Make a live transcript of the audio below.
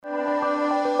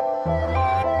Welcome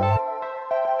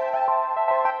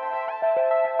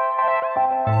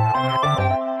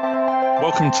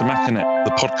to Macanet,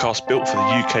 the podcast built for the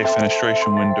UK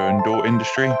fenestration window and door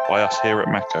industry by us here at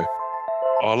Maco.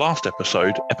 Our last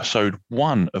episode, episode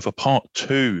 1 of a part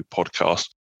 2 podcast,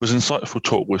 was insightful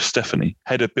talk with Stephanie,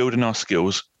 head of Building Our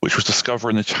Skills, which was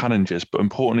discovering the challenges, but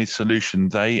importantly, the solution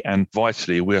they and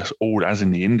vitally we all as in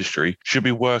the industry should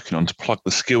be working on to plug the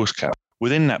skills gap.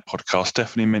 Within that podcast,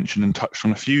 Stephanie mentioned and touched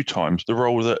on a few times the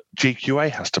role that GQA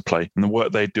has to play and the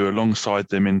work they do alongside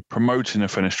them in promoting the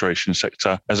fenestration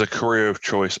sector as a career of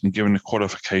choice and giving the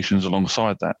qualifications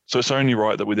alongside that. So it's only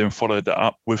right that we then followed that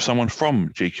up with someone from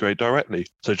GQA directly.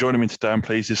 So joining me today, I'm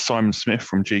pleased, is Simon Smith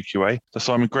from GQA. So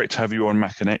Simon, great to have you on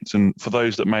Macanet. And for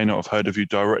those that may not have heard of you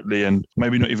directly and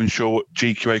maybe not even sure what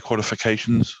GQA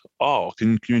qualifications are,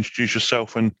 can you introduce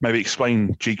yourself and maybe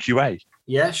explain GQA?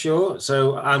 Yeah, sure.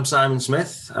 So I'm Simon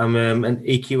Smith. I'm an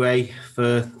EQA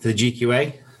for the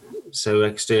GQA, so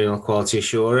External Quality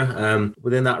Assurer.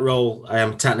 Within that role, I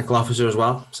am a technical officer as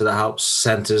well. So that helps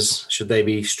centres, should they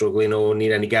be struggling or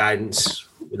need any guidance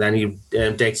with any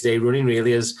day-to-day running,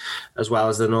 really, as well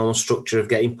as the normal structure of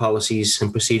getting policies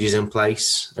and procedures in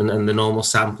place and the normal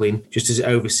sampling, just to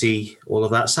oversee all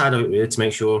of that side of it, really, to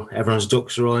make sure everyone's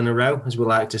ducks are all in a row, as we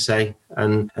like to say.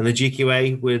 And the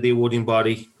GQA, we're the awarding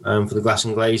body for the glass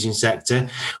and glazing sector.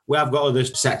 We have got other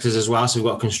sectors as well, so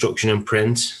we've got construction and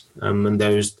print, and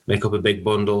those make up a big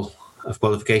bundle of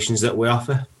qualifications that we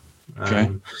offer. Okay.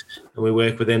 And we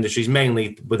work with industries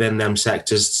mainly within them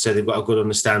sectors, so they've got a good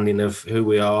understanding of who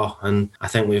we are, and I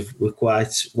think we're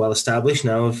quite well established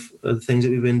now of the things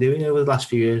that we've been doing over the last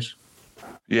few years.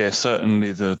 Yeah,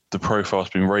 certainly the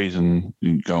profile's been raised, and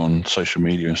you go on social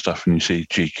media and stuff and you see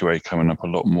GQA coming up a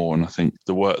lot more. And I think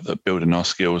the work that Building Our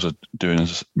Skills are doing,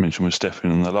 as I mentioned with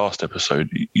Stephanie in the last episode,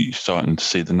 you're starting to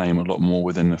see the name a lot more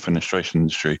within the fenestration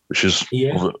industry, which is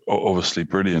obviously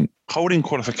brilliant. Holding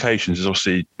qualifications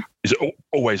is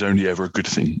always only ever a good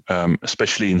thing,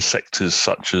 especially in sectors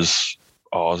such as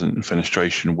ours in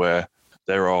fenestration, where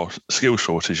there are skill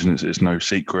shortages and it's no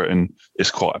secret and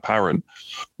it's quite apparent.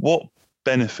 What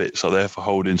benefits are there for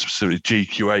holding specifically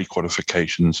GQA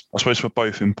qualifications, I suppose, for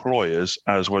both employers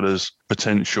as well as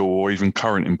potential or even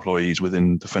current employees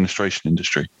within the fenestration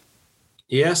industry?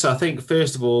 Yeah, so I think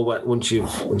first of all, once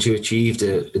you've achieved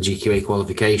a GQA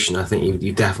qualification, I think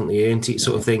you've definitely earned it,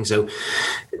 sort of thing. So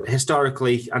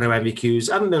historically, I know MVQs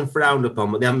haven't been frowned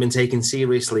upon, but they haven't been taken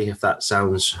seriously, if that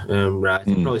sounds right.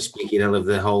 I'm probably speaking ill of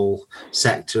the whole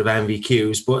sector of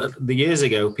MVQs, but the years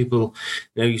ago, people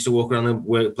used to walk around the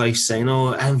workplace saying,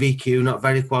 "Oh, MVQ, not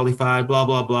very qualified, blah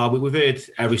blah blah." But we've heard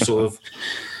every sort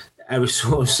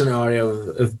of scenario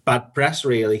of bad press,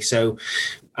 really. So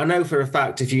I know for a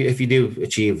fact if you do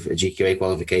achieve a GQA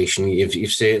qualification,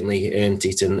 you've certainly earned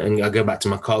it. And I go back to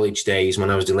my college days when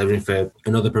I was delivering for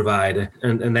another provider,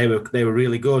 and they were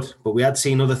really good. But we had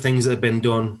seen other things that had been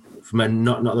done from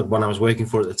not the one I was working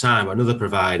for at the time, but another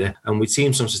provider, and we'd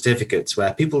seen some certificates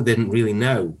where people didn't really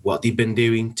know what they'd been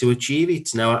doing to achieve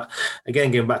it. Now,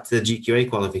 again, going back to the GQA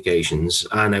qualifications,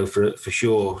 I know for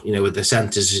sure, with the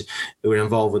centres who are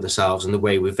involved with themselves and the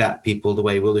way we vet people, the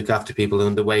way we look after people,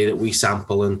 and the way that we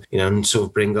sample and sort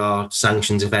of bring our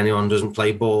sanctions if anyone doesn't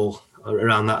play ball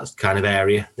around that kind of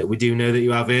area, that we do know that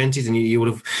you have earned it, and you would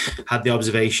have had the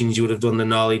observations, you would have done the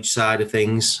knowledge side of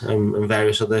things, and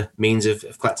various other means of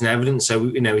collecting evidence. So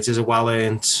it is a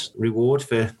well-earned reward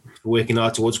for working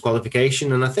hard towards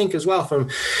qualification. And I think as well, from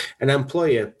an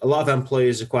employer, a lot of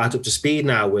employers are quite up to speed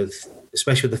now with,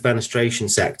 especially with the fenestration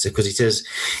sector, because it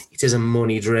is a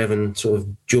money-driven sort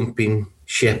of jumping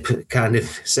ship kind of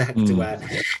sector where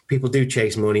people do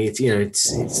chase money.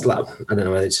 It's like, I don't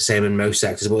know whether it's the same in most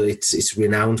sectors, but it's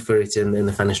renowned for it in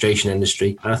the fenestration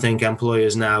industry. And I think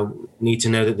employers now need to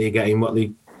know that they're getting what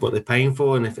they're paying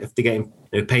for, and if they're getting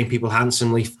paying people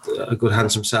handsomely, a good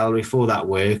handsome salary for that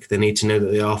work, they need to know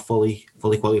that they are fully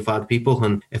qualified people.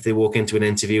 And if they walk into an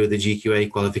interview with a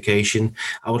GQA qualification,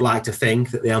 I would like to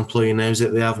think that the employer knows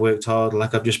that they have worked hard,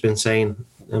 like I've just been saying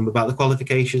about the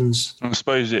qualifications. I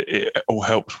suppose it all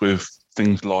helps with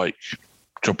things like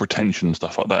job retention and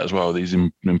stuff like that as well. These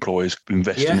employers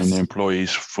investing in their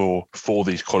employees for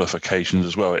these qualifications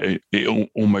as well. It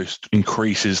almost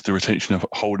increases the retention of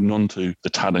holding on to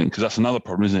the talent, because that's another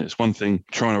problem, isn't it? It's one thing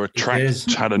trying to attract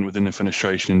talent within the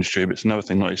fenestration industry, but it's another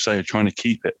thing, like you say, trying to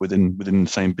keep it within the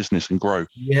same business and grow.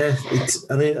 Yeah,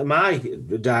 my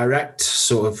direct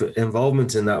sort of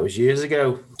involvement in that was years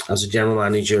ago. I was a general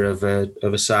manager of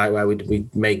a site where we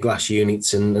made glass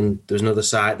units, and there was another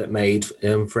site that made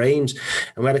frames.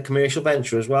 And we had a commercial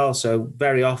venture as well. So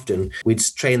very often we'd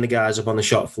train the guys up on the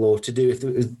shop floor to do,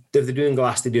 if they're doing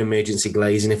glass, they do emergency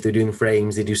glazing. If they're doing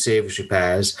frames, they do service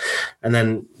repairs. And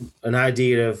then an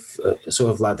idea of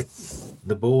sort of like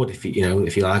the board, if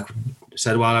you like,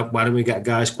 said, well, why don't we get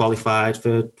guys qualified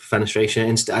for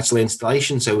fenestration, actually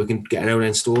installation, so we can get our own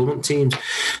installment teams.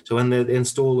 So when the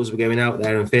installers were going out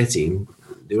there and fitting,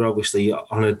 they were obviously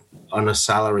on a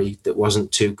salary that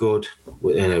wasn't too good,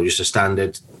 just a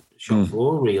standard shop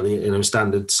floor, really,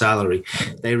 standard salary.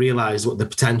 They realised what the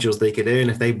potentials they could earn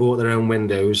if they bought their own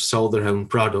windows, sold their own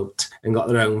product, and got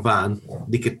their own van.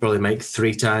 They could probably make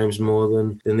 3 times more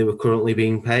than they were currently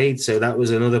being paid. So that was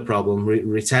another problem.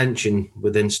 Retention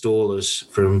with installers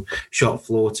from shop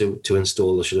floor to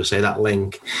installer, should I say, that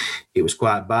link, it was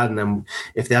quite bad. And then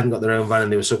if they hadn't got their own van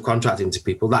and they were subcontracting to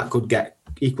people, that could get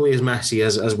equally as messy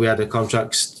as we had a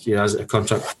contract, as a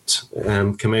contract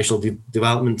commercial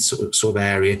development sort of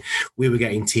area. We were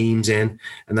getting teams in,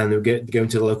 and then they were going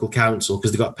to the local council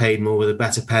because they got paid more with a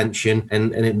better pension,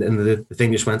 and the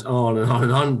thing just went on and on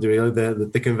and on. Really,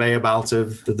 the conveyor belt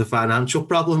of the financial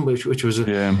problem, which was it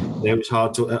was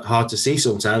hard to see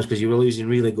sometimes, because you were losing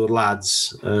really good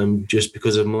lads just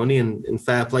because of money. And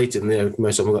fair play to them,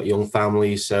 most of them got young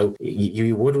families, so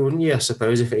you wouldn't you? I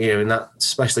suppose, if in that,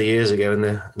 especially years ago in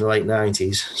the late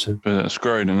 90s. So. But that's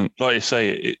great. And like you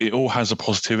say, it all has a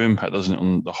positive impact, doesn't it,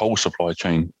 on the whole supply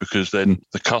chain? Because then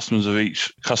the customers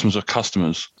are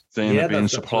customers. Then they're being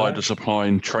supplied to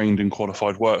supplying trained and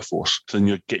qualified workforce. So then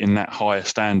you're getting that higher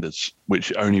standards,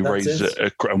 which only raises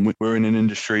it. And we're in an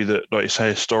industry that, like you say,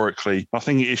 historically, I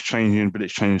think it is changing, but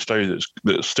it's changing slowly.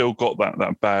 That's still got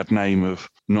that bad name of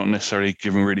not necessarily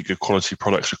giving really good quality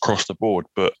products across the board,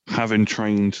 but having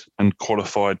trained and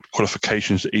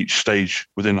qualifications at each stage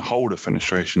within the whole of the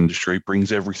fenestration industry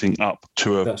brings everything up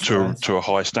to a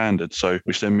high standard. So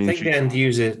which then means the end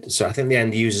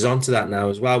user's onto that now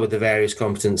as well, with the various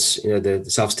competence, the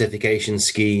self-certification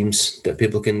schemes that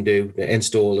people can do, the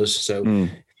installers. So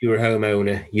if you're a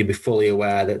homeowner, you'd be fully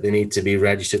aware that they need to be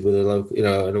registered with a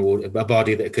local, a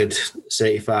body that could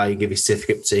certify you, give you a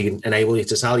certificate to enable you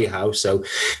to sell your house. So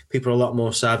people are a lot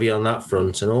more savvy on that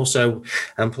front. And also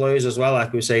employers as well,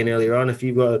 like we were saying earlier on, if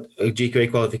you've got a GQA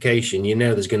qualification,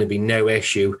 there's going to be no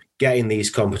issue getting these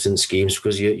competence schemes,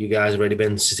 because you guys have already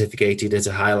been certificated at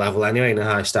a high level anyway, in a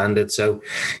high standard. So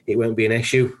it won't be an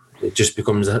issue. It just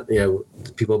becomes,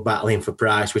 people battling for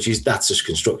price, that's just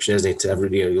construction, isn't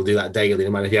it? You'll do that daily,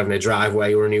 no matter if you're having a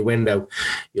driveway or a new window,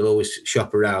 you'll always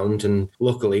shop around. And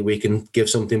luckily, we can give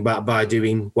something back by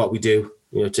doing what we do,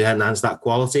 to enhance that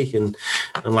quality. And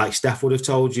like Steph would have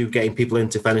told you, getting people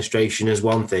into fenestration is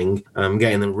one thing,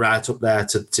 getting them right up there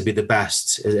to be the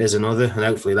best is another. And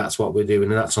hopefully that's what we're doing,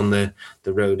 and that's on the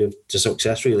road to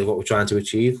success, really, what we're trying to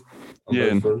achieve.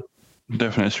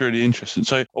 Definitely, it's really interesting.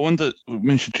 So I wonder, we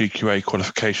mentioned GQA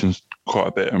qualifications quite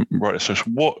a bit, and right, so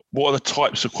what are the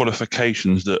types of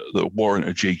qualifications that warrant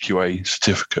a GQA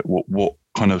certificate? What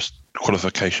kind of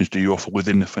qualifications do you offer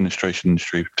within the fenestration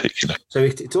industry in particular? So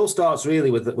it all starts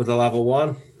really with the level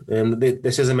 1.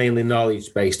 This is a mainly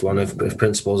knowledge-based one of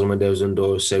principles on windows and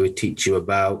doors. So we teach you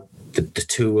about the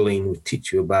tooling, we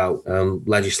teach you about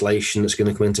legislation that's going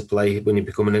to come into play when you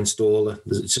become an installer.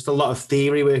 It's just a lot of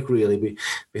theory work really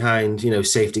behind,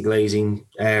 safety glazing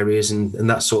areas and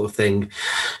that sort of thing.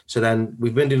 So then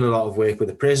we've been doing a lot of work with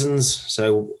the prisons.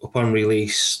 So upon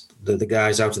release, the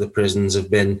guys out of the prisons have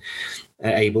been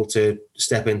able to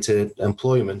step into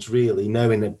employment, really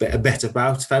knowing a bit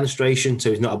about fenestration,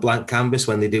 so it's not a blank canvas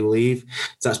when they do leave.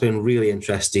 So that's been really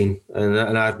interesting, and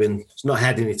I've been not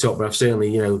heading it up, but I've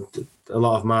certainly, a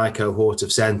lot of my cohort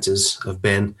of centres have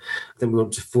been, I think we're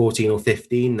up to 14 or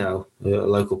 15 now,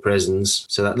 local prisons.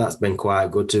 So that's been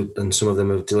quite good too. And some of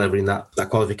them are delivering that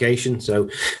qualification. So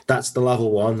that's the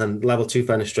level 1. And level 2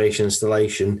 fenestration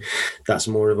installation, that's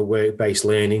more of a work-based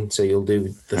learning. So you'll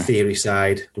do the theory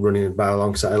side, running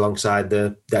alongside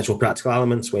the actual practical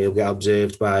elements, where you'll get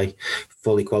observed by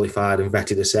fully qualified and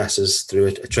vetted assessors through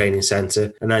a training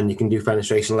centre. And then you can do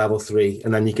fenestration level 3,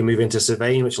 and then you can move into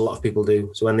surveying, which a lot of people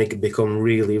do. So when they can become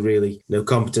really, really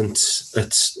competent at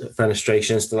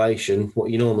fenestration installation, what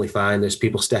you normally find is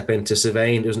people step into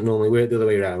surveying. It doesn't normally work the other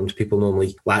way around. People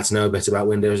normally like to know a bit about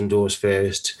windows and doors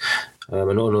first,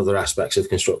 and other aspects of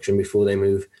construction before they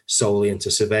move solely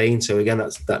into surveying. So again,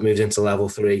 that moves into level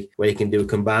 3, where you can do a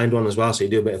combined one as well. So you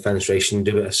do a bit of fenestration,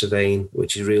 do a bit of surveying,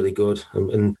 which is really good.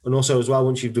 And also as well,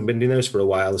 once you've been doing those for a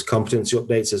while, there's competency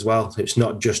updates as well. It's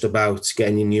not just about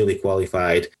getting you newly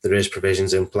qualified. There is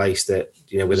provisions in place that,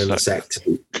 within the sector.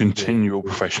 Continual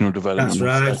professional development. That's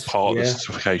right. As part of the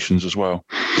certifications as well.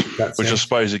 I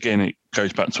suppose, again, it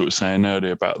goes back to what we were saying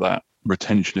earlier about that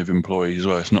retention of employees as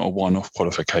well. It's not a one-off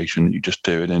qualification that you just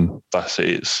do and then that's it.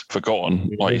 It's forgotten.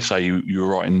 Like you say, you were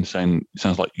right in saying it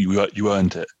sounds like you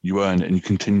earned it. You earn it and you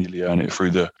continually earn it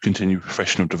through the continued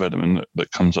professional development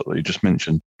that comes up that you just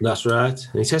mentioned. That's right.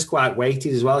 And it is quite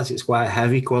weighted as well. It's quite a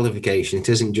heavy qualification. It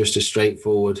isn't just a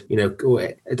straightforward,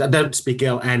 I don't speak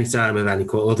ill any time of any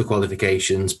other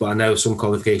qualifications, but I know some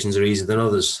qualifications are easier than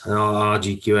others. And our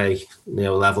GQA,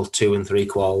 level 2 and 3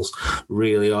 quals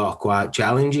really are quite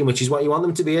challenging, which is what you want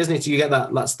them to be, isn't it? You get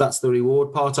that. That's the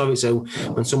reward part of it. So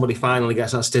when somebody finally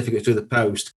gets that certificate through the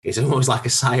post, it's almost like a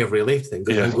sigh of relief. Thank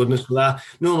goodness for that.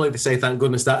 Normally they say, thank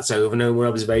goodness that's over. No more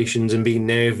observations and being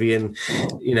nervy and,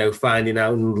 finding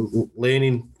out and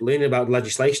learning about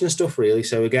legislation and stuff, really.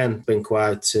 So again, been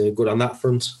quite good on that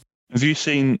front. Would you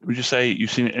say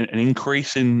you've seen an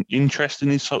increase in interest in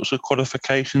these sorts of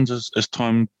qualifications as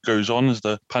time goes on, as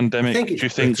the pandemic, do you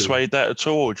think swayed that at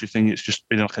all? Or do you think it's just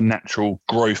been like a natural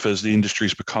growth as the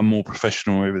industry's become more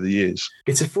professional over the years?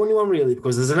 It's a funny one, really,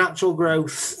 because there's a natural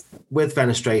growth with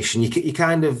fenestration. You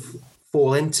kind of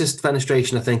fall into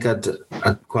fenestration, I think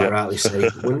I'd quite rightly say.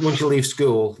 Once you leave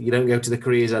school, you don't go to the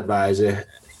careers advisor.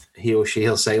 He or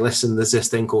she'll say, listen, there's this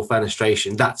thing called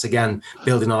fenestration. That's, again,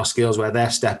 building our skills where they're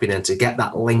stepping in to get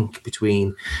that link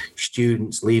between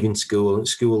students leaving school and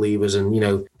school leavers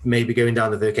and, maybe going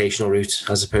down the vocational route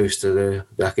as opposed to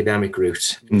the academic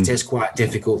route. It is quite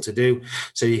difficult to do.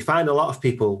 So you find a lot of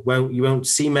people, you won't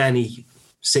see many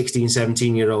 16,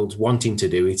 17-year-olds wanting to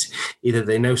do it. Either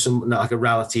they know like a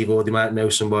relative, or they might know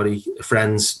somebody,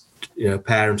 friends,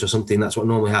 parent or something. That's what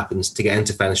normally happens to get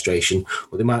into fenestration.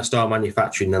 Or they might start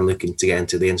manufacturing and looking to get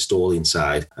into the installing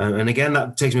side. And again,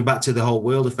 that takes me back to the whole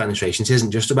world of fenestration. It isn't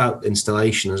just about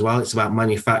installation as well. It's about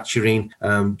manufacturing,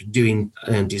 doing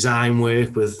design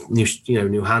work with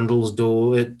new handles,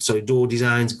 door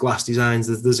designs, glass designs.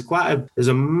 There's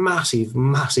a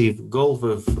massive gulf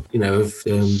of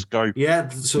scope.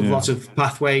 Lots of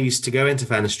pathways to go into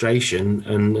fenestration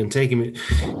and taking it.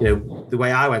 The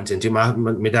way I went into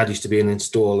my dad used to be an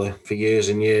installer for years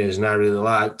and years, and I really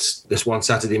liked this one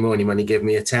Saturday morning when he gave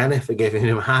me a tenner for giving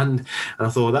him a hand, and I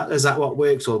thought, is that what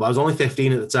work's all about? I was only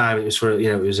 15 at the time. It was for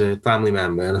it was a family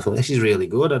member, and I thought, this is really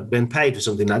good. I'd been paid for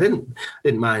something I didn't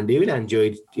mind doing. I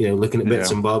enjoyed looking at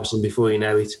bits and bobs, and before you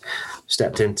know it,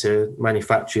 stepped into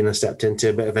manufacturing and stepped into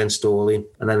a bit of installing,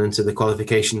 and then into the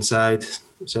qualification side.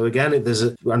 So again,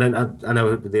 I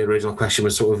know the original question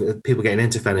was sort of people getting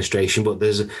into fenestration, but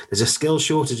there's a skill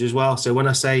shortage as well. So when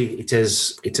I say it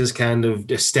is kind of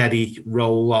a steady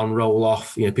roll on, roll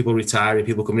off, people retiring,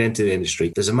 people coming into the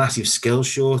industry, there's a massive skill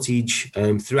shortage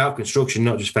throughout construction,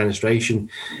 not just fenestration,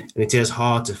 and it is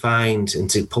hard to find and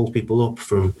to pull people up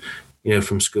from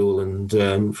school and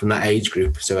from that age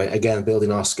group. So again,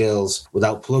 building our skills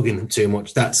without plugging them too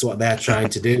much, that's what they're trying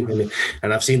to do.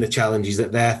 And I've seen the challenges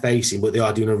that they're facing, but they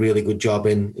are doing a really good job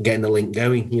in getting the link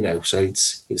going, so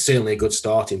it's certainly a good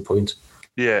starting point.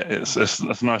 Yeah,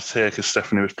 it's nice to hear, because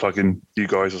Stephanie was plugging you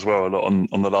guys as well a lot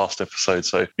on the last episode.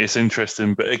 So it's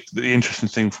interesting. But the interesting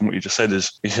thing from what you just said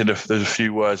is you said there's a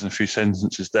few words and a few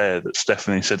sentences there that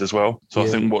Stephanie said as well. So I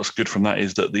think what's good from that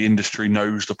is that the industry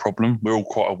knows the problem. We're all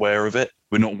quite aware of it.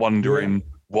 We're not wondering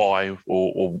why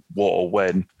or what or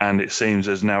when. And it seems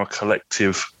there's now a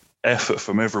collective effort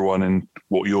from everyone in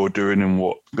what you're doing and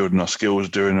what Building Our Skills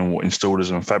are doing and what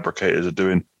installers and fabricators are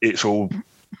doing. It's all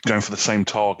going for the same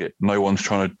target. No one's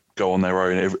trying to go on their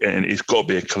own, and it's got to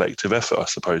be a collective effort, I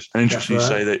suppose. And interesting you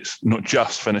say that it's not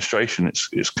just fenestration,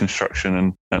 it's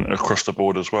construction and across the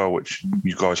board as well, which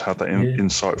you guys had that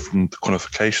insight from the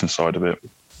qualification side of it.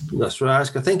 That's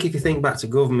right. I think if you think back to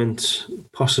government,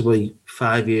 possibly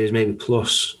 5 years, maybe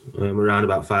plus, around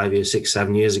about 5 years, 6,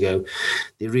 7 years ago,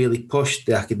 they really pushed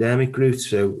the academic route.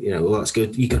 So, that's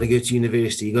good. You got to go to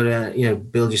university. You got to,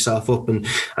 build yourself up. And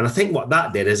I think what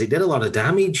that did is it did a lot of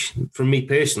damage. For me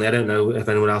personally, I don't know if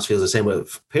anyone else feels the same,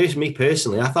 but me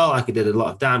personally, I felt like it did a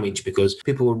lot of damage because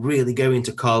people were really going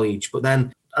to college. But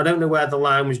then I don't know where the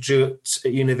line was drew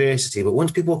at university, but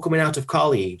once people were coming out of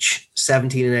college,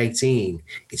 17 and 18,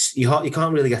 you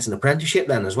can't really get an apprenticeship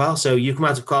then as well. So you come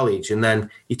out of college and then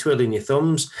you're twiddling your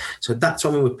thumbs. So that's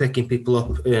when we were picking people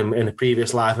up in a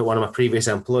previous life at one of my previous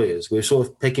employers. We were sort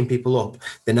of picking people up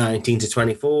the 19 to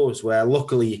 24s, where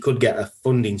luckily you could get a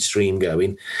funding stream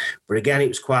going. But again, it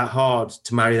was quite hard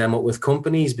to marry them up with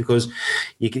companies because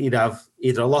you'd have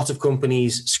either a lot of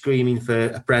companies screaming for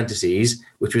apprentices,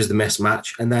 which was the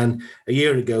mismatch, and then a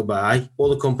year would go by, all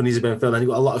the companies have been filled, and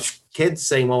you've got a lot of kids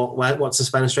saying, well, what's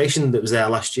the fenestration that was there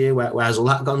last year? Where's all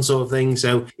that gone, sort of thing?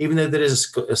 So even though there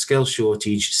is a skill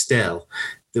shortage still,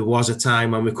 there was a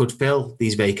time when we could fill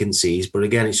these vacancies, but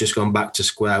again, it's just gone back to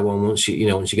square one. Once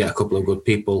you get a couple of good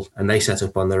people and they set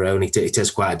up on their own, it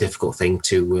is quite a difficult thing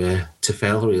to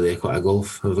fill. Really, quite a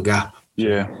gulf of a gap.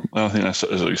 Yeah, I think that's,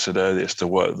 as you said earlier, it's the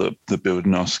work that the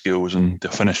building our skills and the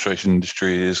fenestration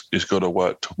industry is got to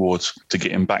work towards to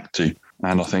getting back to.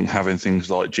 And I think having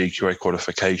things like GQA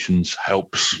qualifications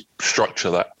helps structure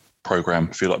that program.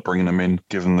 I feel like bringing them in,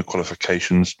 giving them the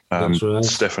qualifications. That's right.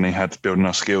 Stephanie had building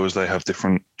our skills. They have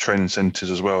different training centres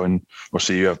as well, and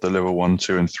obviously you have the level 1,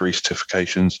 2, and 3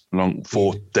 certifications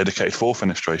dedicated for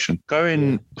fenestration.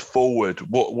 Going forward,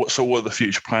 what are the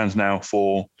future plans now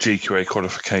for GQA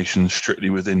qualifications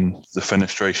strictly within the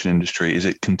fenestration industry? Is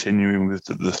it continuing with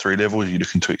the 3 levels? Are you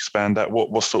looking to expand that?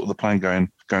 What's sort of the plan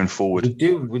going forward?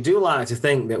 We do like to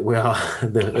think that we are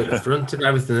at the front of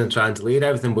everything and trying to lead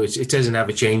everything, but it is an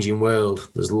ever-changing world.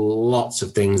 There's lots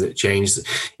of things that change.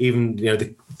 Even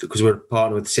because we're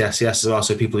partnered with CSCS as well,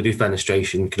 so people who do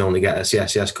fenestration can only get a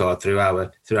CSCS card through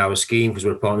our scheme because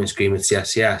we're a partnering scheme with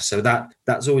CSCS. So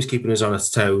that's always keeping us on our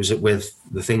toes with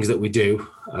the things that we do.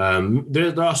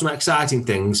 There are some exciting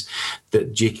things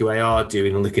that GQA are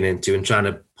doing and looking into and trying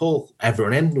to pull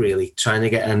everyone in, really, trying to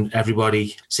get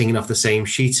everybody singing off the same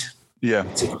sheet. Yeah,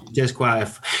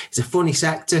 it's a funny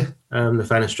sector, the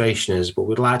fenestration is, but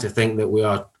we'd like to think that we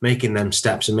are making them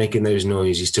steps and making those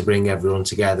noises to bring everyone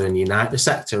together and unite the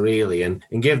sector, really, and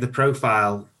give the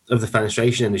profile of the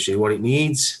fenestration industry what it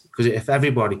needs. Because if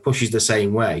everybody pushes the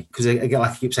same way, because again,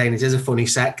 like I keep saying, it is a funny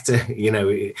sector.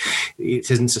 It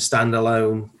isn't a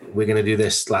standalone. We're going to do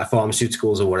this like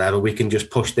pharmaceuticals or whatever. We can just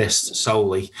push this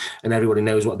solely, and everybody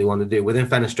knows what they want to do. Within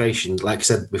fenestration, like I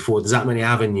said before, there's that many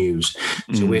avenues.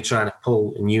 So we're trying to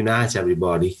pull and unite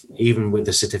everybody, even with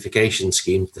the certification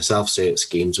schemes, the self-cert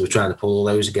schemes. We're trying to pull all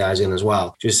those guys in as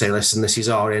well. Just say, listen, this is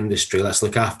our industry. Let's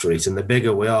look after it. And the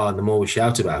bigger we are, and the more we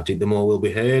shout about it, the more we'll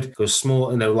be heard. Because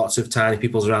lots of tiny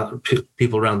people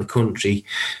around the country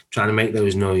trying to make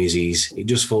those noises, it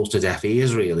just falls to deaf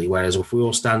ears, really. Whereas if we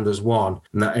all stand as one,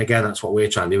 and that's what we're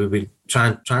trying to do. We've been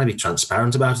trying to be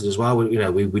transparent about it as well.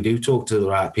 We do talk to the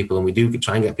right people, and we do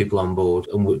try and get people on board.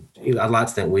 And I'd like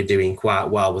to think we're doing quite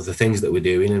well with the things that we're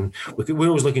doing, and we're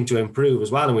always looking to improve as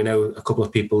well. And we know a couple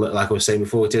of people that, like I was saying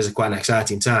before, it is quite an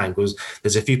exciting time because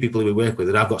there's a few people who we work with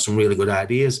that have got some really good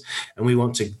ideas, and we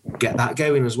want to get that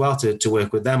going as well to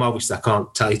work with them. Obviously, I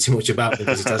can't tell you too much about them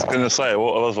because I was going to say,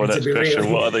 what was my next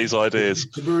question? What are these ideas?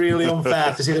 It'd be really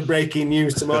unfair to see the breaking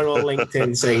news tomorrow on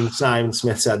LinkedIn saying Simon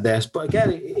Smith said this. But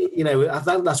again, I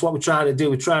think that's what we're trying to do.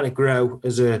 We're trying to grow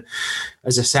as a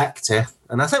sector,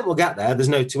 and I think we'll get there. There's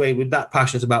no two ways. We're that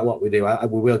passionate about what we do.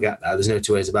 We will get there. There's no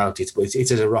two ways about it. But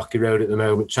it is a rocky road at the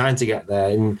moment, trying to get there.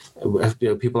 And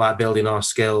people are building our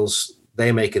skills.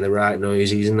 They're making the right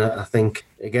noises, and I think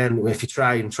again, if you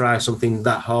try something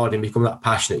that hard and become that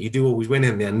passionate, you do always win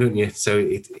in the end, don't you? So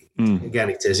again,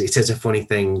 it is a funny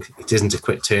thing. It isn't a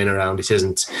quick turnaround. It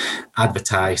isn't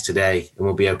advertised today and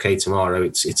we'll be okay tomorrow.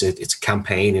 It's a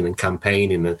campaigning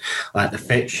and like the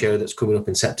FIT show that's coming up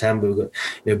in September. We've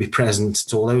got be present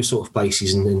to all those sort of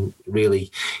places, and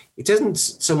really, it isn't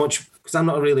so much because I'm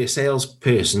not really a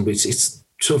salesperson, but it's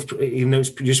sort of, even though it's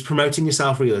just promoting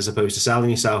yourself really as opposed to selling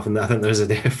yourself, and I think there's a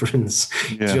difference.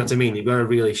 Yeah. Do you know what I mean? You've got to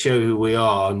really show who we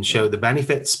are and show the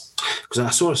benefits. Because I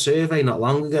saw a survey not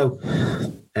long ago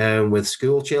with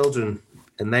school children,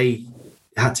 and they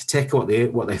had to tick what they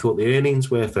thought the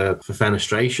earnings were for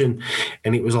fenestration,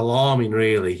 and it was alarming.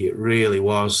 Really, it really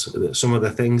was. Some of the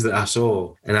things that I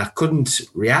saw, and I couldn't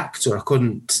react, or I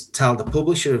couldn't tell the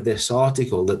publisher of this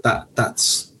article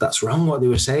that's wrong what they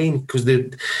were saying, because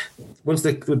once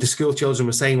the school children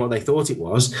were saying what they thought it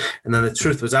was, and then the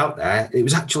truth was out there, it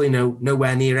was actually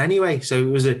nowhere near anyway. So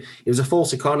it was a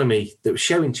false economy that was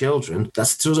showing children.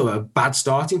 That's sort of a bad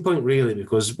starting point, really,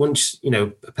 because once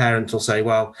a parent will say,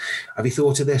 well, have you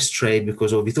thought of this trade or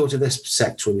have you thought of this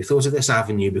sector, or have you thought of this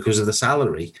avenue because of the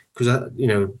salary? Because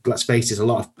let's face it, a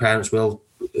lot of parents will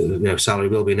salary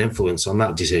will be an influence on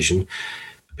that decision.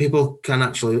 People can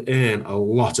actually earn a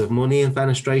lot of money in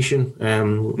fenestration.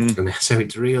 And so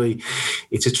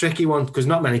it's a tricky one, because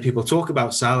not many people talk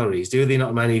about salaries, do they?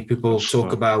 Not many people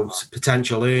talk about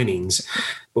potential earnings.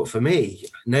 But for me,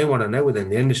 no one I know within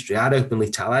the industry, I'd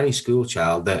openly tell any school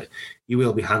child that you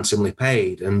will be handsomely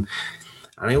paid. And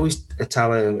I always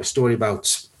tell a story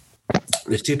about,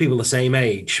 there's two people the same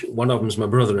age. One of them's my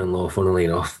brother-in-law, funnily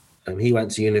enough. He went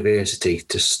to university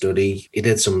to study. He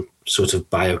did some sort of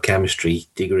biochemistry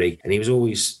degree, and he was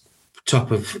always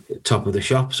top of the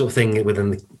shop sort of thing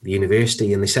within the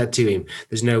university. And they said to him,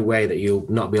 there's no way that you'll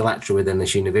not be a lecturer within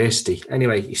this university.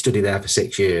 Anyway, he studied there for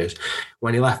 6 years.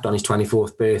 When he left on his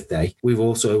 24th birthday, we've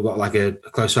also got like a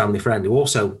close family friend who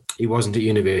also, he wasn't at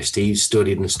university, he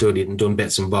studied and done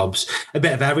bits and bobs, a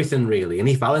bit of everything really. And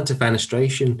he fell into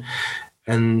fenestration.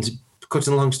 And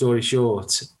cutting a long story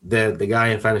short, the guy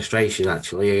in fenestration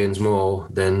actually earns more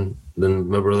than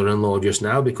my brother-in-law just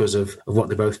now because of what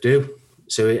they both do.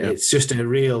 So it's just a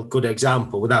real good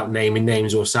example, without naming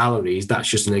names or salaries. That's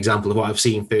just an example of what I've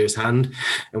seen firsthand.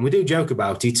 And we do joke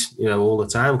about it, all the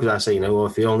time, because I say,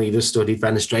 if you only just studied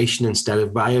fenestration instead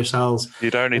of biocells.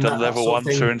 You'd only done level 1,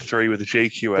 2, and 3 with the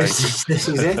GQA. This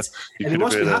is it. And it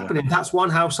must be happening. That's one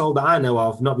household that I know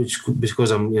of, not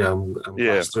because I'm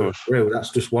through.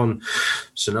 That's just one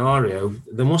scenario.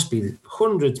 There must be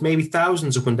hundreds, maybe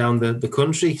thousands up and down the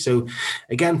country. So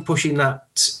again, pushing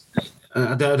that.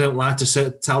 I don't like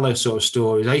to tell those sort of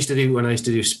stories. I used to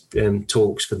do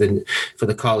talks for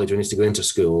the college when I used to go into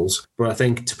schools. But I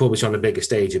think to publish on a bigger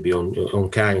stage would be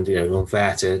unkind,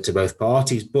 unfair to both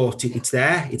parties. But it's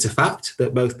there. It's a fact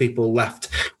that both people left.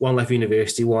 One left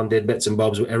university, one did bits and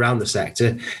bobs around the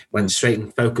sector, went straight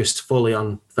and focused fully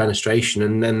on fenestration,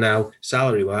 and then now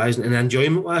salary-wise and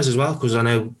enjoyment-wise as well, because I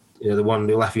know the one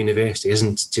who left university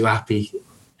isn't too happy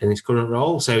in his current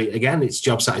role. So again, it's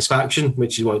job satisfaction,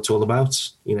 which is what it's all about.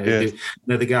 The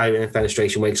guy in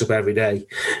fenestration wakes up every day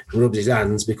and rubs his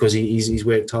hands because he's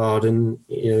worked hard, and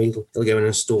he'll go in and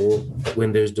install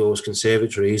windows, doors,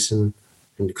 conservatories, and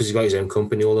because he's got his own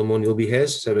company, all the money will be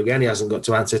his. So again, he hasn't got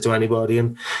to answer to anybody,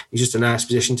 and he's just a nice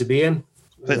position to be in.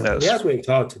 I think he has worked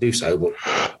hard to do so, but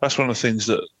that's one of the things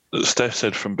that Steph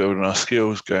said from Building Our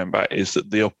Skills going back, is that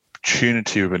the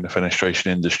opportunity within the fenestration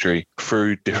industry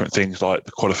through different things like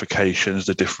the qualifications,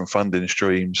 the different funding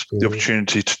streams, the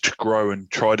opportunity to grow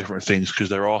and try different things, because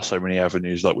there are so many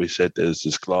avenues. Like we said, there's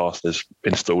glass, there's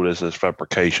installers, there's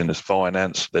fabrication, there's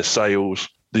finance, there's sales.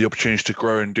 The opportunity to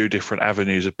grow and do different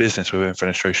avenues of business within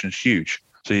fenestration is huge.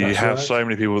 So you have so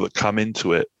many people that come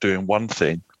into it doing one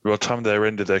thing. By the time they're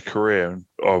end of their career, and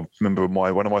I remember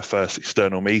one of my first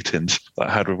external meetings that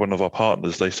I had with one of our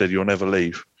partners, they said, you'll never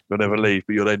leave, but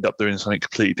you'll end up doing something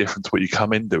completely different to what you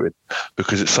come in doing,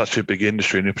 because it's such a big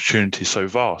industry and the opportunity is so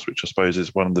vast, which I suppose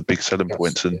is one of the big selling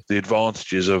points. And the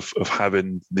advantages of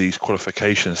having these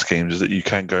qualification schemes is that you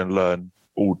can go and learn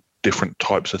all different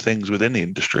types of things within the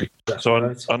industry.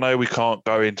 I know we can't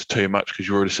go into too much because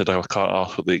you already said I can't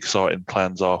ask what the exciting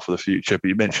plans are for the future, but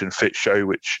you mentioned Fit Show,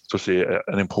 which is obviously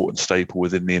an important staple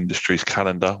within the industry's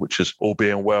calendar, which is, all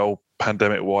being well,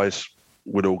 pandemic-wise,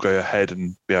 would all go ahead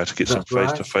and be able to get some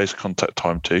face-to-face contact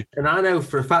time too. And I know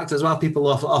for a fact as well, people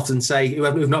often say,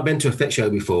 who've not been to a Fit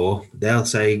Show before, they'll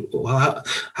say, well,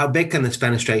 how big can this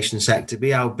fenestration sector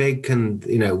be? How big can,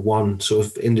 one sort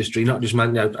of industry, not just,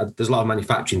 there's a lot of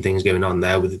manufacturing things going on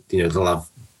there with, they'll have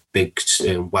big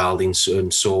welding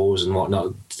and saws and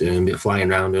whatnot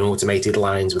flying around, and automated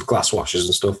lines with glass washers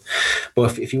and stuff.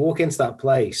 But if you walk into that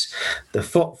place, the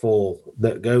footfall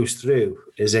that goes through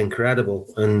is incredible.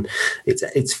 And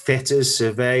it's fitters,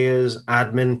 surveyors,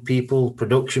 admin people,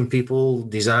 production people,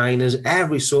 designers,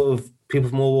 every sort of people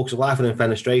from all walks of life within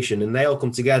fenestration, and they all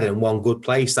come together in one good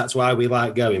place. That's why we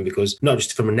like going, because not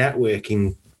just from a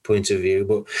networking point of view,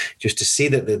 but just to see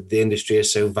that the industry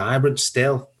is so vibrant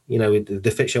still.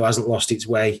 The Fit Show hasn't lost its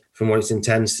way from what it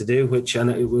intends to do, which, and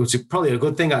it was probably a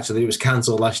good thing actually. It was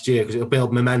cancelled last year because it'll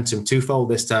build momentum twofold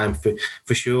this time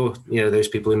for sure. Those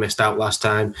people who missed out last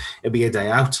time, it'll be a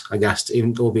day out, I guess.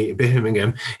 Even albeit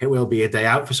Birmingham, it will be a day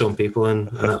out for some people, and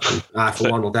I for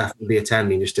one will definitely be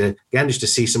attending just to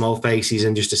see some old faces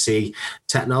and just to see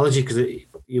technology, because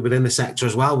within the sector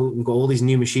as well, we've got all these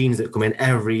new machines that come in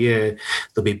every year.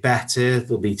 They'll be better,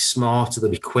 they'll be smarter, they'll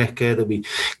be quicker, they'll be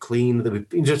clean, they'll be,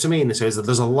 you know what I mean? So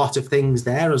there's a lot of things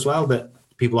there as well that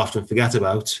people often forget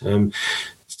about.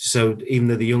 So even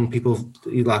though the young people,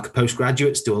 like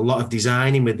postgraduates, do a lot of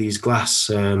designing with these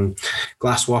glass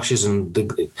washers, and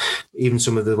even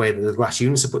some of the way that the glass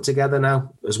units are put together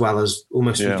now, as well as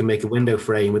almost you can make a window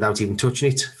frame without even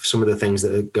touching it. Some of the things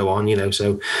that go on,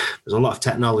 so there's a lot of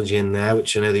technology in there,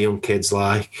 which I know the young kids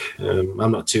like.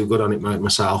 I'm not too good on it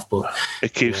myself, but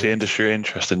it keeps the industry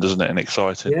interesting, doesn't it, and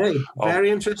exciting? Yeah, very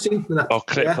interesting. I'll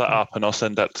clip that up and I'll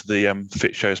send that to the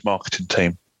Fit Show's marketing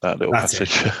team. That little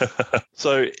passage.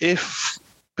 So if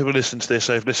people listen to this,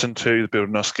 they've listened to the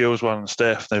Building Our Skills one and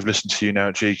Steph, they've listened to you now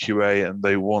at GQA, and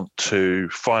they want to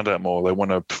find out more. They want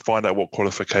to find out what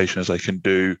qualifications they can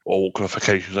do or what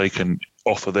qualifications they can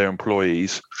offer their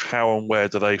employees. How and where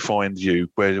do they find you?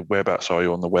 Whereabouts are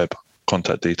you on the web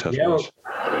contact details. Yeah, well,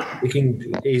 you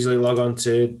can easily log on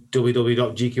to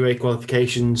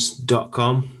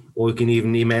www.gqaqualifications.com, or you can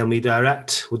even email me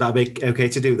direct. Would that be okay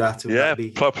to do that?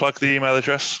 Plug the email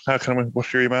address.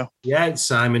 What's your email? Yeah, it's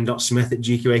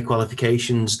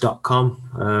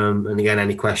simon.smith@gqaqualifications.com. And again,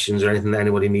 any questions or anything that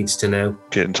anybody needs to know,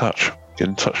 get in touch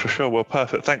for sure. Well,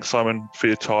 perfect. Thanks, Simon, for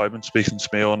your time and speaking to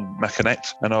me on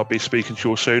MechaNet. And I'll be speaking to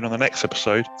you all soon on the next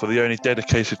episode for the only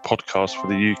dedicated podcast for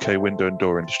the UK window and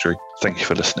door industry. Thank you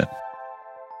for listening.